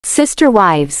Sister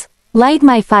wives. Light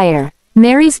my fire.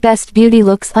 Meri's best beauty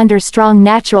looks under strong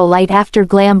natural light after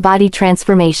glam body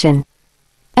transformation.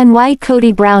 And why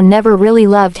Kody Brown never really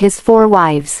loved his 4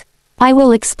 wives. I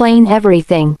will explain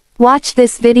everything. Watch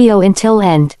this video until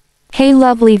end. Hey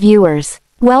lovely viewers.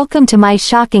 Welcome to my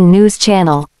shocking news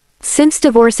channel. Since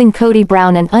divorcing Kody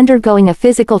Brown and undergoing a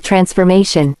physical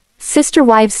transformation, Sister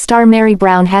Wives star Meri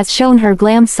Brown has shown her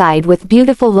glam side with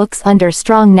beautiful looks under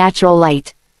strong natural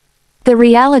light. The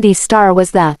reality star was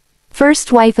the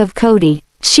first wife of Kody.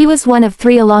 She was one of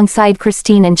 3 alongside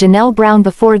Christine and Janelle Brown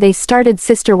before they started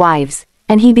Sister Wives,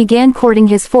 and he began courting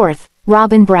his 4th,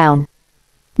 Robyn Brown.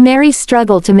 Meri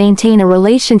struggled to maintain a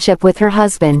relationship with her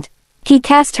husband. He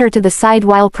cast her to the side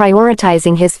while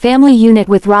prioritizing his family unit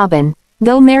with Robyn,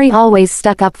 though Meri always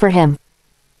stuck up for him.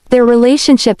 Their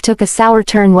relationship took a sour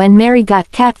turn when Meri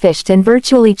got catfished and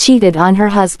virtually cheated on her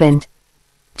husband.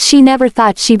 She never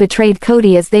thought she betrayed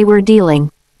Kody as they were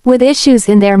dealing with issues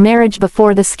in their marriage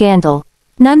before the scandal.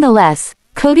 Nonetheless,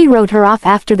 Kody wrote her off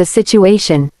after the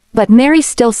situation, but Meri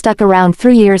still stuck around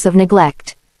through years of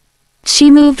neglect.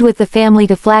 She moved with the family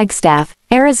to Flagstaff,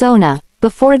 Arizona,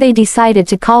 before they decided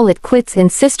to call it quits in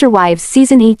Sister Wives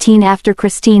season 18 after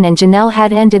Christine and Janelle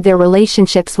had ended their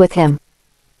relationships with him.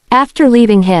 After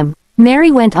leaving him,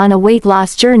 Meri went on a weight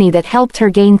loss journey that helped her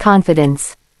gain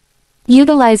confidence.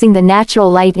 Utilizing the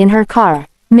natural light in her car,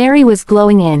 Meri was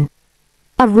glowing in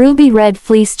a ruby red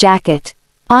fleece jacket.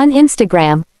 On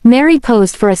Instagram, Meri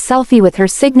posed for a selfie with her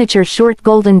signature short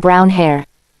golden brown hair.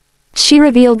 She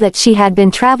revealed that she had been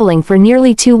traveling for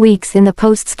nearly 2 weeks in the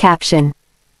post's caption.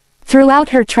 Throughout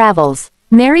her travels,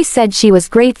 Meri said she was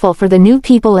grateful for the new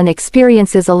people and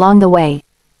experiences along the way.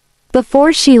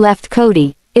 Before she left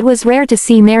Kody, it was rare to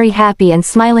see Meri happy and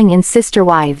smiling in Sister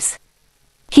Wives.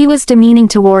 He was demeaning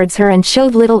towards her and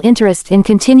showed little interest in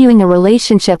continuing a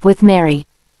relationship with Meri.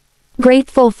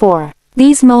 Grateful for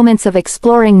these moments of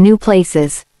exploring new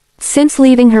places. Since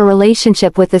leaving her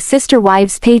relationship with the Sister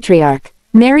Wives patriarch,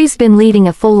 Meri's been leading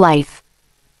a full life.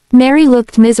 Meri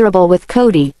looked miserable with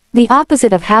Kody, the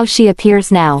opposite of how she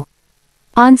appears now.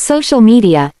 On social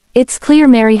media, it's clear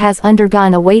Meri has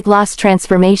undergone a weight loss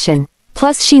transformation,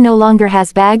 plus she no longer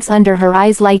has bags under her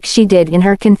eyes like she did in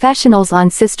her confessionals on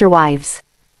Sister Wives.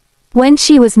 When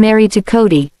she was married to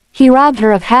Kody, he robbed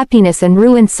her of happiness and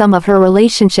ruined some of her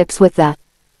relationships with the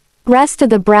rest of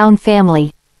the Brown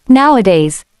family.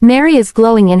 Nowadays, Meri is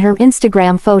glowing in her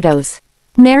Instagram photos.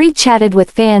 Meri chatted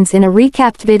with fans in a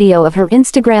recapped video of her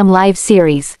Instagram live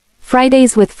series,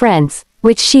 Fridays with Friends,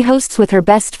 which she hosts with her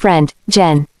best friend,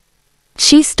 Jen.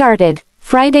 She started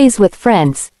Fridays with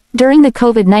Friends during the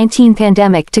COVID-19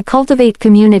 pandemic to cultivate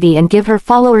community and give her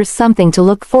followers something to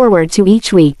look forward to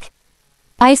each week.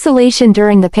 Isolation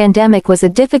during the pandemic was a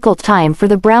difficult time for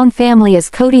the Brown family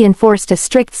as Kody enforced a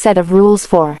strict set of rules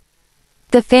for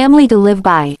the family to live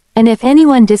by, and if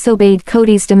anyone disobeyed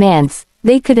Kody's demands,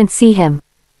 they couldn't see him.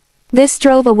 This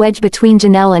drove a wedge between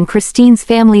Janelle and Christine's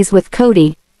families with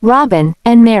Kody, Robyn,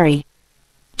 and Meri.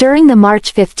 During the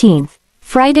March 15th,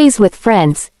 Fridays with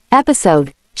Friends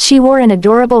episode, she wore an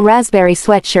adorable raspberry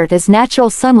sweatshirt as natural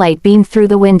sunlight beamed through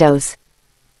the windows.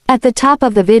 At the top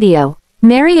of the video,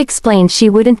 Meri explained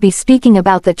she wouldn't be speaking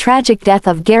about the tragic death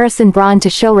of Garrison Braun to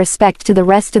show respect to the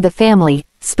rest of the family,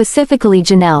 specifically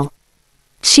Janelle.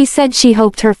 She said she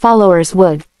hoped her followers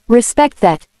would respect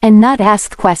that, and not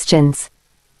ask questions.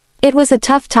 It was a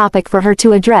tough topic for her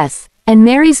to address, and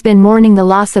Meri's been mourning the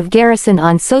loss of Garrison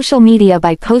on social media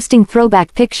by posting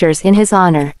throwback pictures in his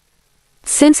honor.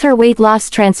 Since her weight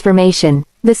loss transformation,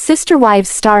 the Sister Wives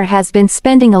star has been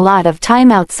spending a lot of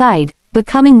time outside,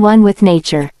 becoming one with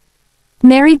nature.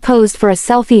 Meri posed for a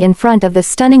selfie in front of the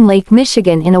stunning Lake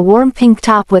Michigan in a warm pink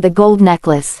top with a gold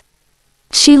necklace.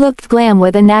 She looked glam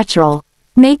with a natural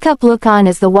makeup look on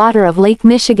as the water of Lake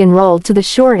Michigan rolled to the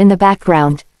shore in the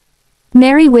background.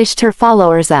 Meri wished her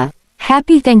followers a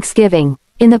happy Thanksgiving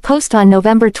in the post on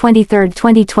November 23,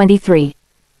 2023.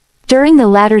 During the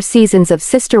latter seasons of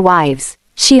Sister Wives,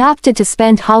 she opted to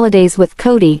spend holidays with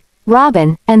Kody,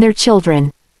 Robyn, and their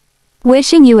children.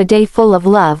 Wishing you a day full of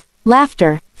love,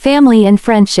 laughter, family and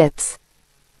friendships.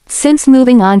 Since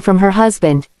moving on from her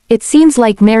husband, it seems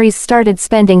like Meri's started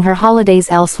spending her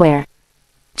holidays elsewhere.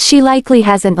 She likely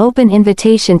has an open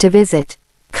invitation to visit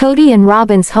Kody and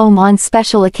Robyn's home on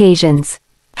special occasions.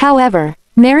 However,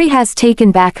 Meri has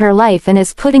taken back her life and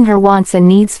is putting her wants and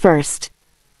needs first.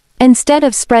 Instead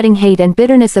of spreading hate and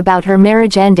bitterness about her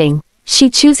marriage ending,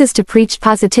 she chooses to preach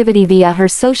positivity via her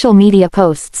social media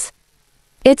posts.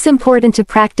 It's important to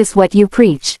practice what you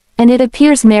preach, and it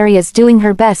appears Meri is doing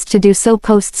her best to do so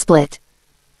post-split.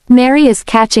 Meri is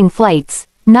catching flights,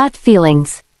 not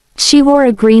feelings. She wore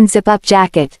a green zip-up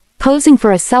jacket, posing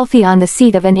for a selfie on the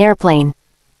seat of an airplane.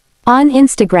 On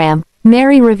Instagram,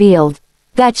 Meri revealed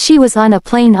that she was on a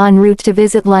plane en route to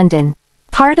visit London.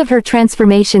 Part of her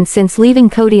transformation since leaving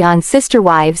Kody on Sister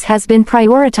Wives has been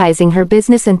prioritizing her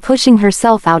business and pushing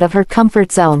herself out of her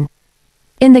comfort zone.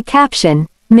 In the caption,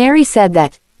 Meri said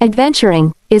that,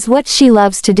 "Adventuring is what she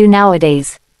loves to do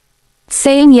nowadays.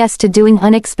 Saying yes to doing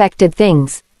unexpected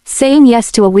things, saying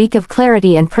yes to a week of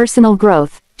clarity and personal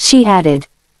growth," she added.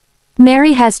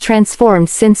 Meri has transformed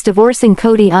since divorcing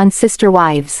Kody on Sister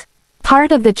Wives.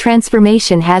 Part of the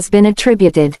transformation has been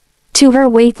attributed to her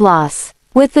weight loss.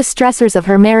 With the stressors of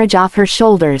her marriage off her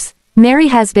shoulders, Meri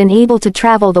has been able to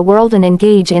travel the world and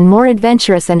engage in more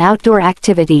adventurous and outdoor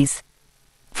activities.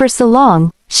 For so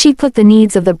long, she put the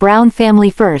needs of the Brown family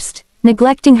first,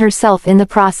 neglecting herself in the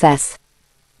process.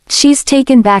 She's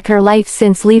taken back her life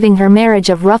since leaving her marriage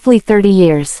of roughly 30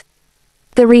 years.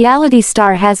 The reality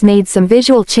star has made some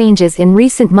visual changes in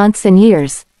recent months and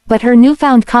years, but her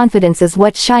newfound confidence is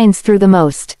what shines through the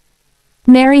most.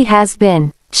 Meri has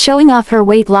been showing off her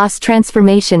weight loss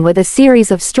transformation with a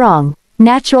series of strong,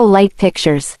 natural light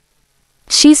pictures.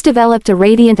 She's developed a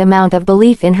radiant amount of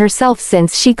belief in herself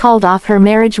since she called off her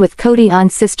marriage with Kody on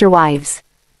Sister Wives.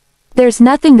 There's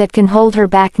nothing that can hold her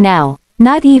back now,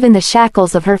 not even the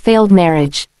shackles of her failed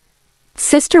marriage.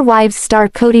 Sister Wives star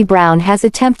Kody Brown has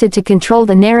attempted to control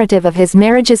the narrative of his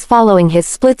marriages following his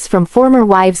splits from former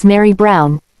wives Meri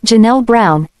Brown, Janelle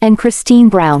Brown, and Christine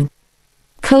Brown.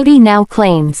 Kody now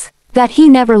claims that he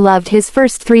never loved his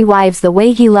first 3 wives the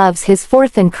way he loves his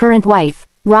 4th and current wife,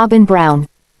 Robyn Brown.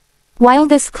 While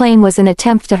this claim was an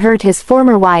attempt to hurt his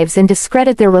former wives and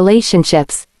discredit their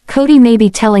relationships, Kody may be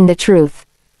telling the truth.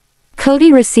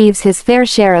 Kody receives his fair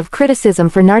share of criticism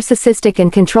for narcissistic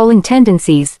and controlling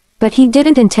tendencies, but he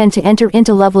didn't intend to enter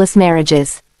into loveless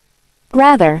marriages.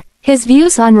 Rather, his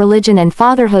views on religion and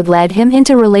fatherhood led him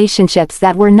into relationships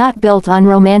that were not built on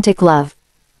romantic love.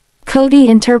 Kody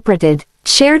interpreted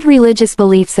shared religious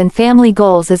beliefs and family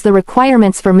goals as the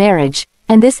requirements for marriage,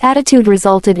 and this attitude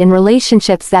resulted in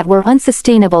relationships that were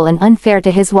unsustainable and unfair to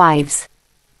his wives.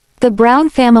 The Brown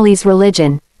family's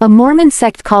religion, a Mormon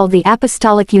sect called the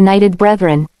Apostolic United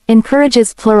Brethren,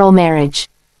 encourages plural marriage.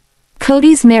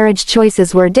 Kody's marriage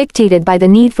choices were dictated by the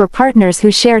need for partners who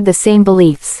shared the same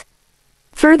beliefs.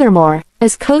 Furthermore,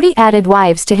 as Kody added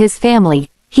wives to his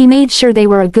family, he made sure they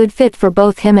were a good fit for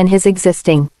both him and his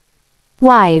existing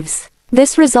wives.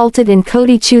 This resulted in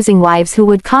Kody choosing wives who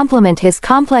would complement his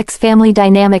complex family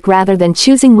dynamic rather than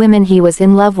choosing women he was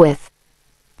in love with.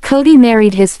 Kody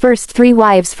married his first 3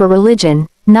 wives for religion,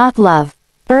 not love.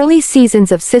 Early seasons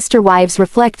of Sister Wives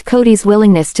reflect Kody's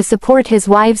willingness to support his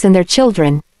wives and their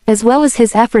children, as well as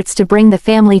his efforts to bring the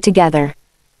family together.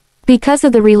 Because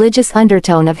of the religious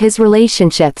undertone of his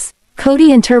relationships,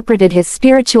 Kody interpreted his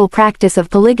spiritual practice of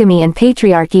polygamy and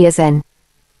patriarchy as an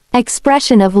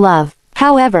expression of love.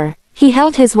 However, he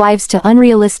held his wives to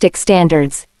unrealistic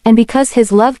standards, and because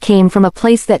his love came from a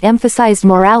place that emphasized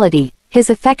morality, his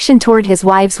affection toward his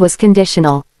wives was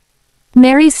conditional.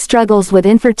 Meri's struggles with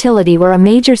infertility were a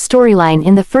major storyline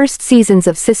in the first seasons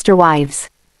of Sister Wives.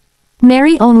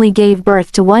 Meri only gave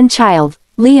birth to 1 child,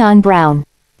 Leon Brown.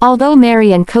 Although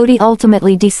Meri and Kody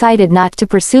ultimately decided not to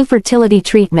pursue fertility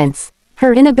treatments,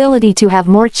 her inability to have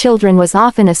more children was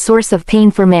often a source of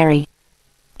pain for Meri.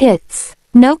 It's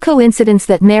no coincidence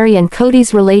that Meri and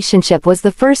Kody's relationship was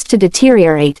the first to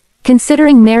deteriorate,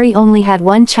 considering Meri only had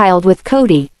 1 child with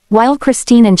Kody, while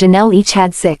Christine and Janelle each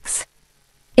had 6.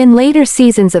 In later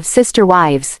seasons of Sister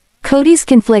Wives, Kody's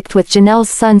conflict with Janelle's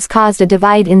sons caused a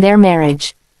divide in their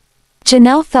marriage.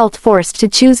 Janelle felt forced to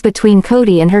choose between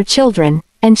Kody and her children,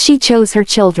 and she chose her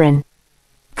children.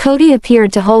 Kody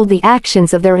appeared to hold the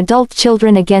actions of their adult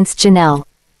children against Janelle.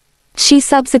 She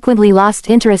subsequently lost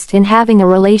interest in having a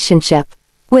relationship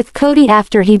with Kody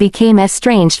after he became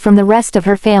estranged from the rest of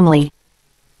her family.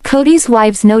 Kody's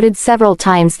wives noted several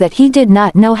times that he did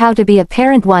not know how to be a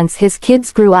parent once his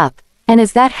kids grew up, and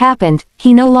as that happened,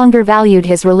 he no longer valued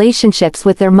his relationships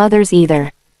with their mothers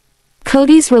either.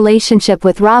 Kody's relationship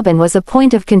with Robyn was a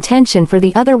point of contention for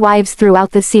the other wives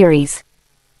throughout the series.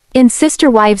 In Sister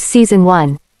Wives Season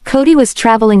 1, Kody was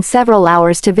traveling several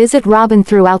hours to visit Robyn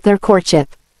throughout their courtship.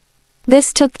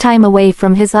 This took time away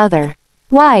from his other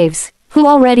wives, who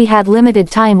already had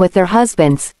limited time with their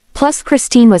husbands, plus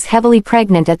Christine was heavily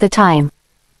pregnant at the time.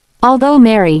 Although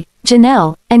Meri,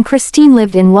 Janelle, and Christine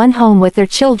lived in one home with their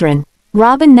children,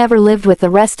 Robyn never lived with the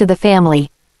rest of the family.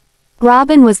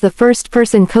 Robyn was the first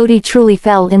person Kody truly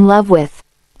fell in love with.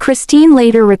 Christine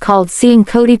later recalled seeing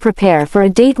Kody prepare for a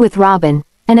date with Robyn,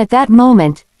 and at that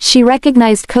moment, she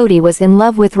recognized Kody was in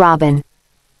love with Robyn.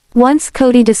 Once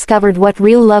Kody discovered what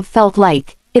real love felt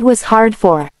like, it was hard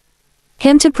for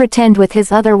him to pretend with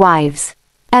his other wives.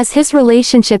 As his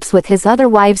relationships with his other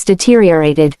wives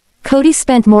deteriorated, Kody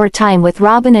spent more time with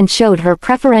Robyn and showed her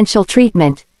preferential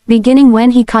treatment, beginning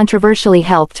when he controversially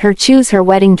helped her choose her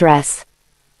wedding dress.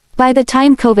 By the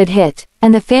time COVID hit,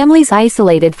 and the families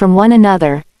isolated from one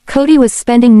another, Kody was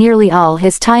spending nearly all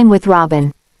his time with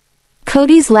Robyn.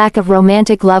 Kody's lack of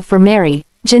romantic love for Meri,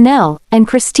 Janelle, and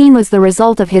Christine was the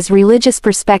result of his religious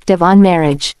perspective on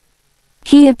marriage.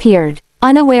 He appeared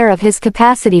unaware of his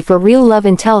capacity for real love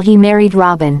until he married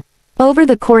Robyn. Over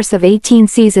the course of 18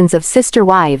 seasons of Sister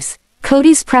Wives,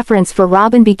 Kody's preference for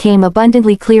Robyn became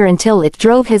abundantly clear until it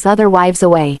drove his other wives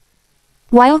away.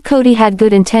 While Kody had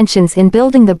good intentions in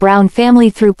building the Brown family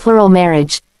through plural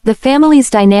marriage, the family's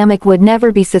dynamic would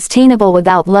never be sustainable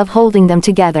without love holding them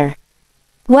together.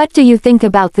 What do you think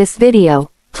about this video?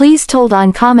 Please told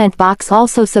on comment box.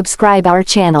 Also subscribe our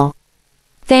channel.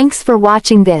 Thanks for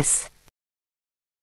watching this.